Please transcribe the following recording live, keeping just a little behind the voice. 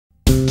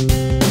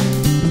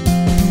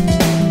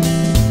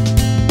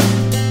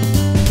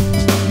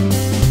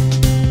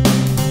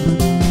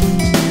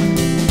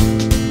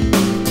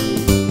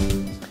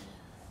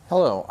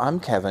I'm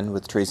Kevin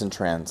with Trees and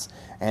Trends,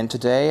 and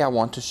today I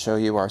want to show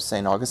you our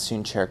St.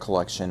 Augustine chair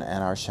collection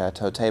and our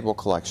Chateau table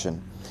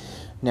collection.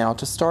 Now,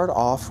 to start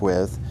off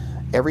with,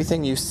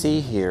 everything you see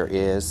here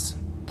is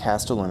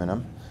cast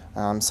aluminum,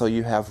 so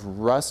you have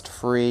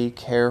rust-free,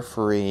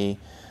 carefree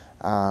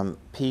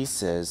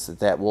pieces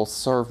that will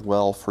serve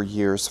well for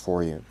years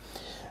for you.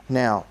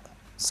 Now,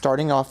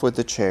 starting off with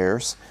the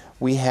chairs,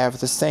 we have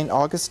the St.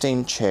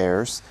 Augustine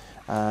chairs.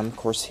 Of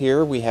course,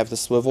 here we have the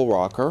swivel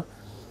rocker,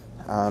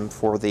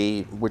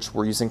 which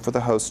we're using for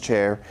the host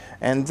chair,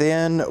 and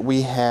then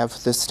we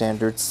have the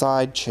standard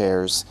side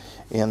chairs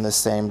in the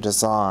same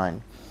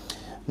design.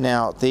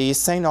 Now, the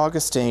St.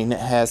 Augustine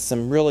has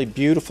some really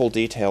beautiful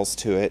details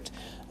to it.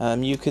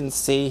 You can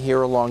see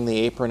here along the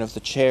apron of the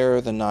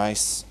chair the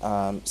nice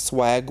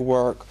swag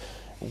work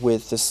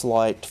with the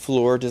slight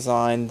floor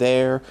design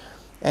there.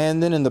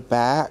 And then in the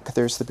back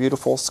there's the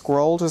beautiful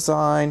scroll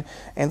design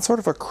and sort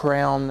of a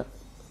crown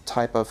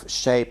type of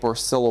shape or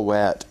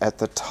silhouette at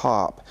the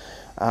top,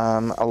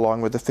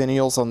 along with the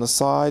finials on the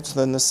sides.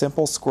 Then the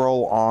simple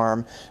scroll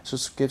arm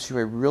just gives you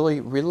a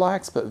really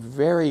relaxed but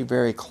very,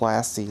 very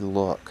classy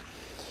look.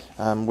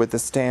 With the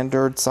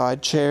standard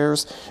side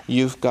chairs,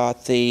 you've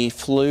got the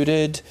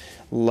fluted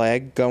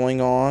leg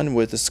going on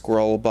with the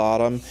scroll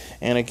bottom,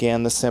 and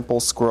again the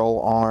simple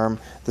scroll arm,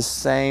 the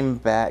same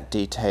back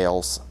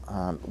details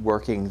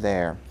working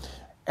there.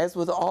 As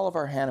with all of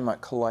our Hanamint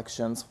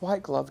collections,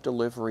 white glove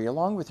delivery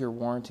along with your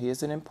warranty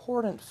is an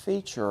important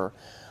feature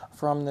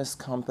from this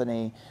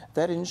company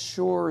that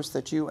ensures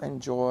that you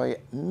enjoy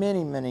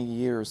many, many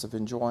years of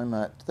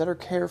enjoyment that are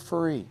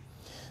carefree.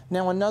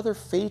 Now, another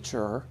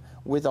feature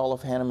with all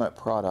of Hanamint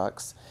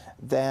products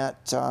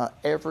that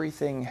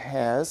everything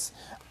has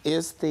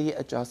is the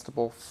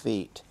adjustable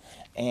feet,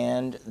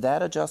 and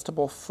that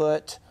adjustable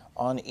foot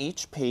on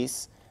each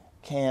piece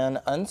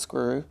can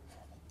unscrew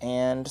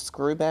and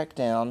screw back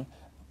down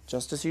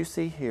just as you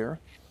see here,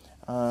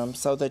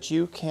 so that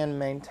you can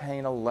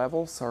maintain a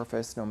level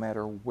surface no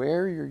matter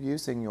where you're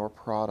using your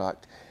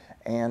product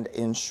and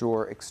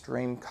ensure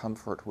extreme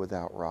comfort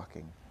without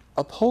rocking.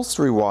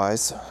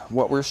 Upholstery-wise,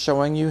 what we're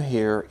showing you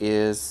here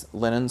is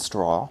linen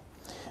straw.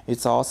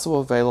 It's also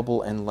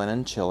available in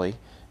linen chili,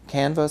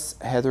 canvas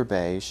heather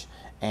beige,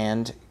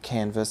 and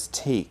canvas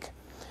teak.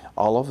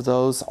 All of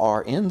those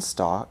are in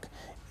stock.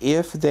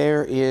 If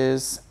there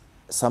is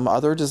some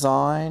other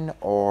design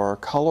or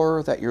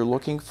color that you're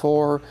looking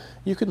for,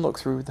 you can look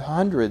through the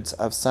hundreds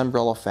of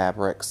Sunbrella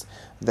fabrics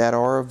that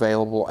are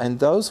available, and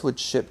those would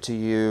ship to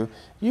you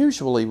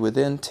usually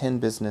within 10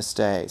 business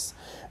days.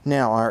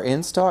 Now, our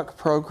in-stock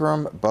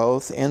program,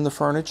 both in the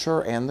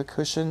furniture and the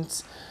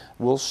cushions,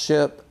 will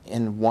ship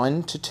in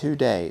 1 to 2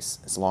 days,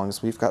 as long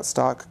as we've got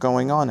stock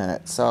going on in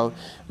it. So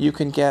you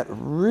can get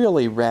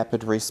really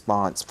rapid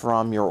response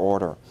from your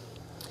order.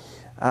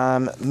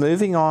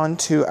 Moving on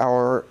to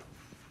our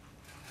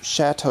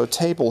Chateau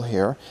table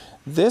here,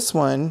 this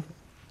one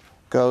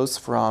goes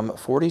from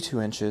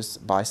 42 inches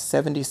by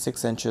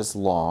 76 inches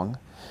long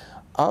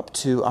up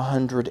to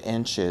 100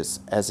 inches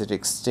as it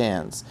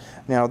extends.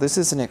 Now, this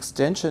is an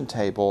extension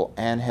table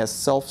and has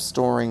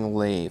self-storing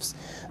leaves,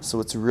 so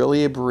it's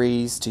really a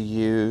breeze to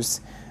use,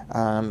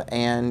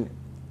 and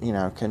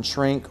can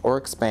shrink or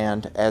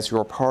expand as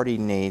your party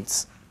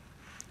needs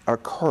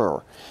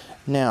occur.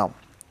 Now,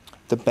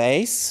 the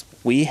base,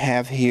 we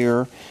have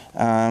here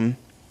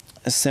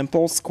a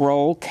simple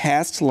scroll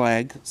cast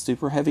leg,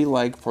 super heavy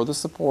leg for the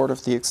support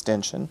of the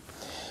extension.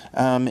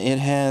 It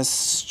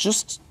has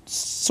just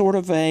sort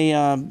of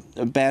a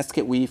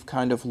basket weave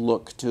kind of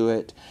look to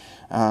it,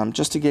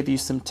 just to give you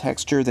some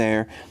texture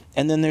there.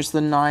 And then there's the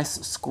nice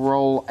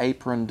scroll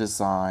apron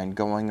design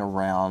going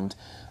around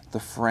the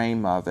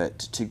frame of it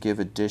to give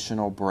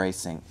additional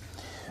bracing.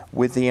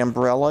 With the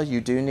umbrella,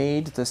 you do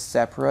need the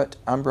separate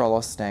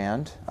umbrella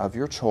stand of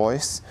your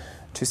choice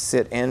to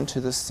sit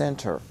into the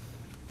center.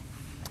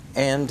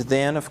 And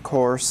then, of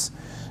course,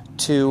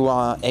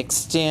 to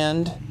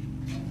extend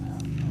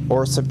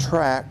or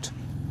subtract,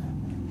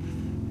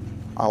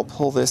 I'll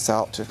pull this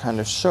out to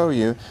kind of show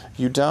you,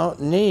 you don't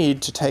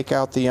need to take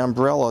out the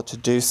umbrella to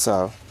do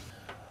so.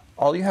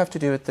 All you have to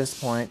do at this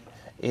point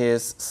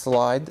is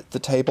slide the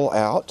table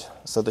out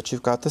so that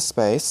you've got the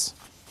space,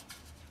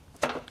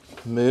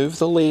 move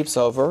the leaves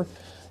over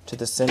to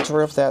the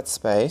center of that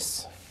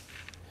space,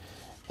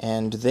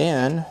 and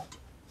then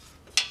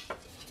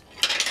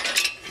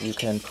you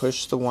can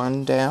push the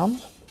one down,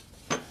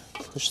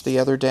 push the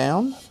other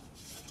down,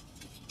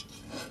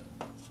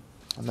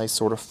 and they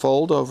sort of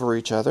fold over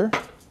each other.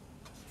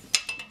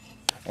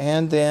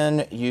 And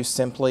then you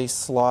simply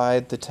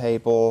slide the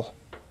table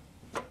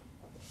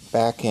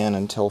back in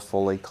until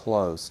fully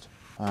closed.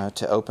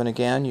 To open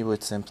again, you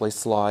would simply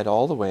slide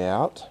all the way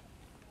out,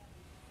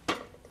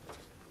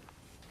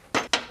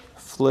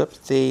 flip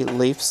the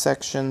leaf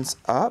sections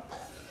up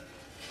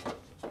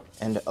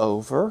and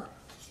over,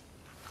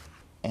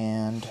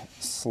 and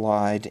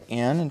slide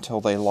in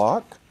until they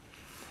lock,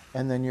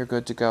 and then you're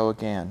good to go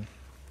again.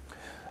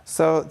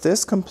 So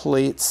this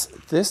completes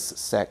this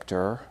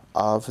sector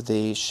of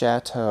the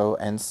Chateau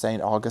and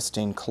St.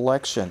 Augustine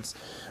collections.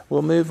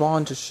 We'll move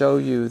on to show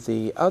you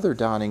the other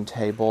dining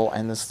table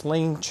and the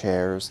sling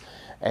chairs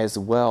as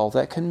well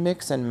that can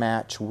mix and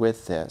match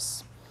with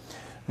this.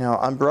 Now,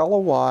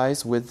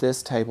 umbrella-wise, with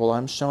this table,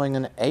 I'm showing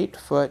an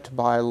 8-foot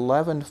by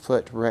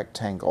 11-foot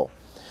rectangle.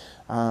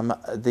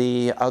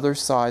 The other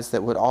size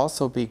that would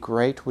also be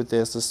great with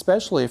this,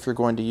 especially if you're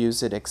going to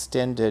use it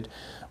extended,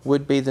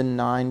 would be the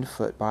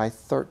 9-foot by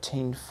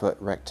 13-foot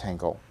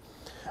rectangle.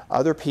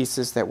 Other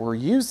pieces that we're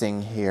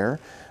using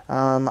here,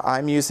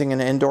 I'm using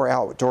an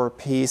indoor-outdoor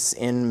piece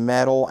in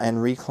metal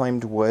and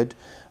reclaimed wood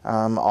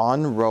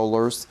on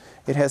rollers.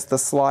 It has the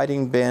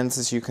sliding bins,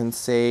 as you can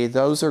see.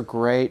 Those are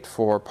great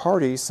for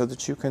parties so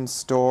that you can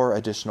store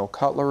additional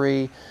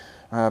cutlery,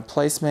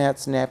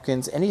 placemats,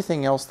 napkins,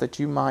 anything else that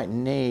you might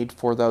need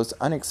for those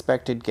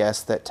unexpected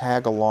guests that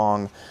tag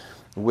along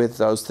with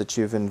those that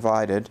you've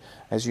invited,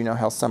 as you know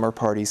how summer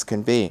parties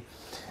can be.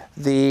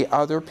 The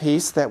other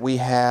piece that we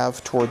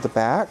have toward the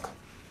back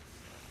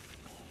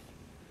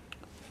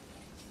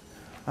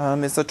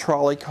is a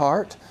trolley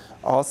cart,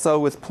 also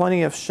with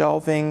plenty of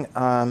shelving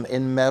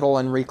in metal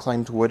and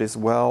reclaimed wood as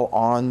well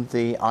on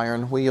the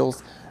iron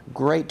wheels.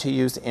 Great to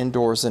use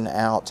indoors and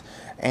out.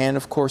 And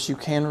of course you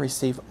can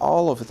receive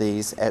all of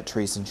these at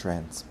Trees and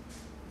Trends.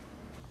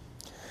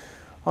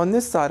 On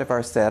this side of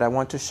our set, I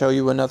want to show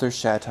you another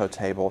Chateau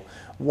table,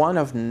 one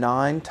of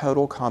 9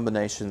 total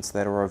combinations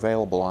that are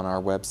available on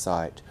our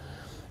website.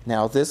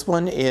 Now this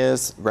one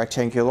is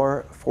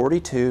rectangular,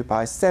 42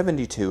 by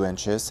 72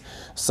 inches,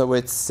 so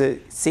it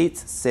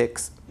seats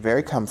 6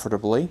 very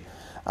comfortably.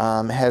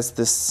 Has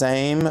the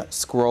same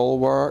scroll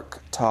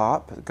work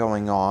top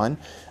going on,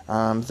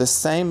 the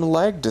same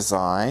leg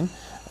design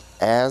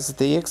as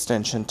the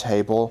extension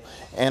table,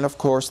 and of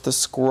course the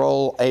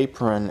scroll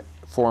apron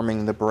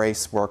forming the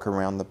brace work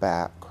around the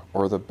back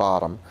or the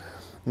bottom.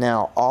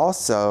 Now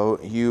also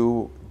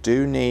you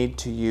do need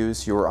to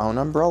use your own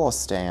umbrella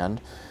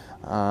stand,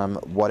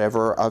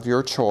 whatever of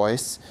your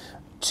choice,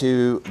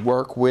 to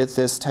work with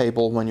this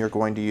table when you're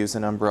going to use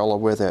an umbrella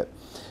with it.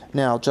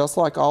 Now, just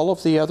like all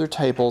of the other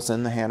tables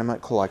in the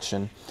Hanamint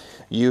collection,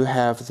 you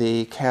have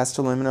the cast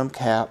aluminum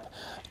cap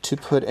to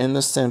put in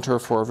the center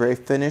for a very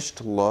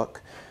finished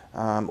look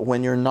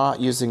when you're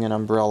not using an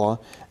umbrella,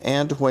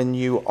 and when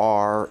you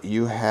are,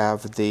 you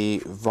have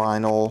the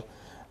vinyl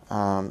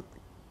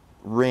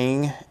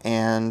ring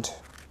and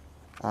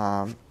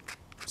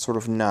sort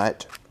of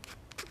nut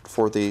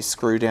for the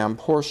screw down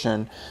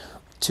portion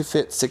to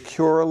fit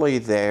securely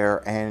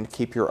there and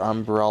keep your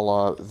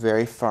umbrella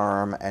very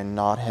firm and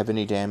not have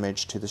any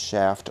damage to the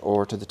shaft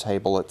or to the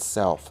table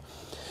itself.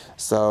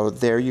 So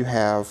there you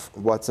have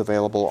what's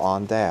available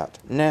on that.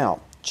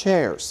 Now,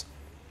 chairs.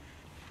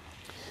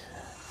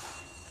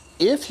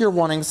 If you're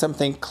wanting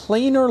something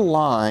cleaner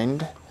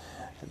lined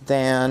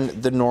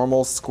than the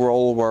normal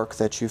scroll work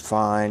that you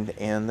find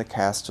in the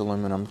cast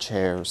aluminum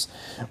chairs,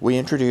 we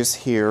introduce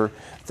here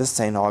the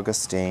St.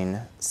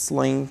 Augustine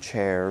sling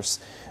chairs,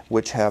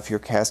 which have your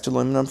cast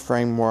aluminum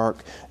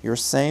framework, your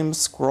same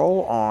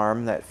scroll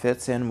arm that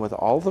fits in with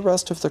all the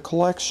rest of the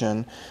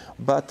collection,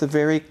 but the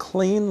very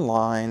clean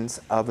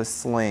lines of a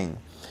sling.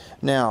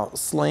 Now,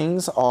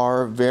 slings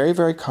are very,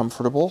 very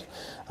comfortable.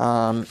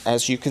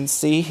 As you can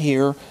see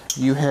here,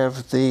 you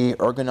have the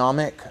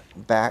ergonomic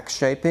back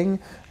shaping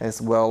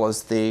as well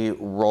as the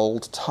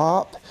rolled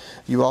top.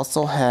 You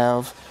also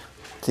have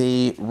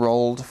the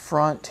rolled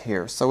front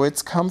here. So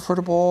it's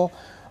comfortable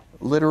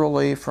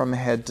literally from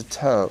head to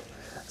toe.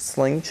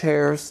 Sling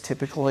chairs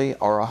typically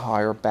are a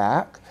higher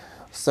back,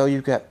 so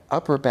you get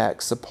upper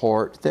back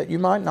support that you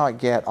might not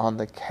get on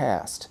the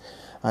cast,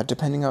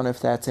 depending on if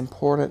that's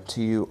important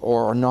to you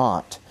or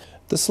not.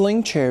 The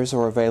sling chairs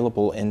are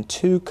available in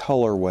 2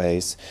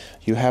 colorways.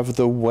 You have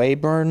the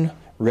Weyburn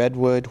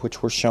Redwood,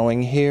 which we're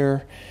showing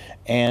here,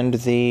 and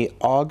the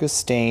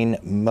Augustine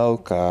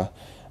Mocha,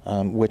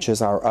 which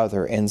is our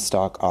other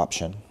in-stock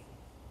option.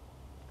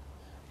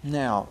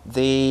 Now,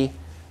 the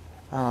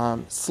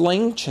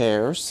sling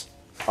chairs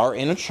are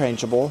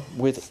interchangeable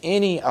with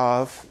any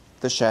of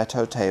the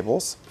Chateau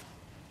tables.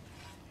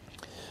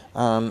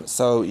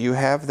 So you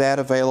have that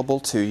available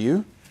to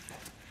you.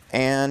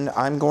 And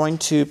I'm going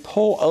to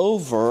pull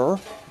over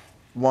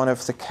one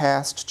of the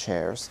cast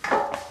chairs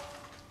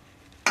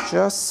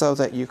just so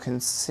that you can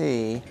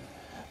see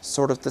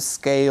sort of the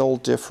scale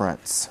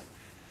difference.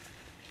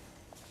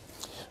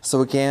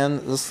 So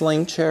again, the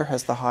sling chair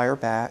has the higher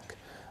back,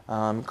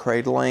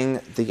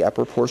 cradling the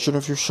upper portion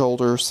of your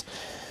shoulders.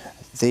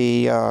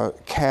 The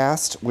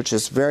cast, which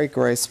is very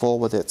graceful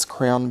with its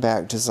crown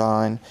back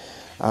design,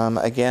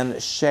 again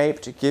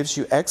shaped, gives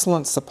you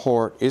excellent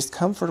support, is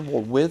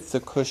comfortable with the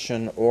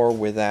cushion or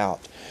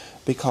without,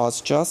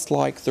 because just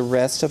like the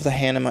rest of the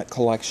Hanamint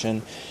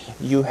collection,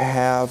 you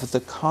have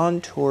the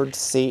contoured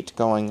seat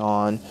going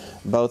on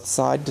both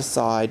side to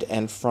side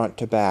and front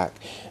to back.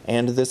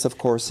 And this of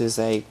course is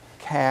a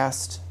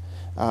cast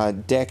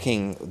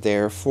decking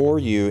there for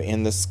you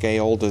in the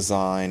scale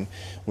design,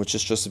 which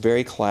is just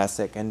very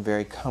classic and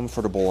very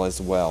comfortable as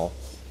well.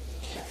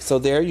 So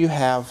there you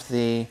have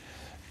the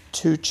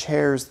 2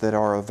 chairs that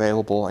are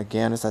available.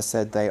 Again, as I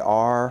said, they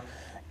are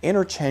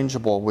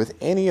interchangeable with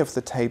any of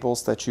the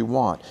tables that you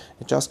want.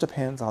 It just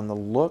depends on the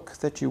look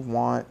that you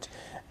want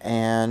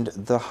and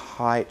the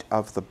height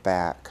of the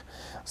back.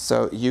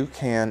 So you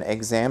can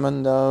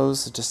examine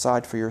those,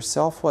 decide for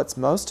yourself what's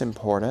most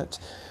important,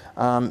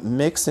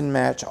 mix and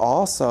match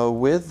also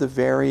with the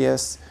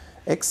various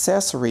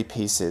accessory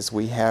pieces.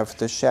 We have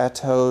the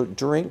Chateau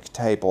drink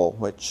table,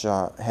 which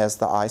has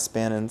the ice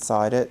bin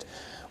inside it.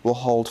 Will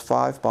hold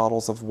 5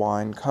 bottles of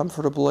wine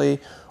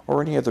comfortably,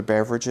 or any other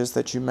beverages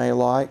that you may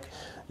like.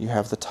 You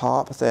have the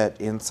top that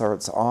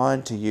inserts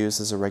on to use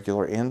as a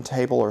regular end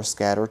table or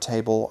scatter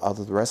table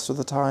the rest of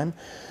the time.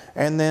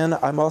 And then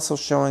I'm also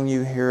showing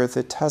you here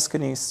the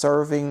Tuscany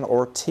serving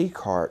or tea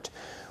cart,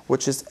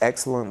 which is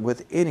excellent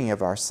with any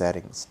of our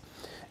settings.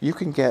 You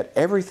can get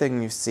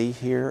everything you see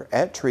here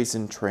at Trees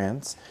and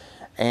Trends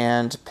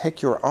and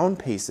pick your own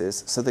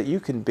pieces so that you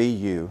can be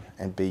you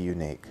and be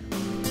unique.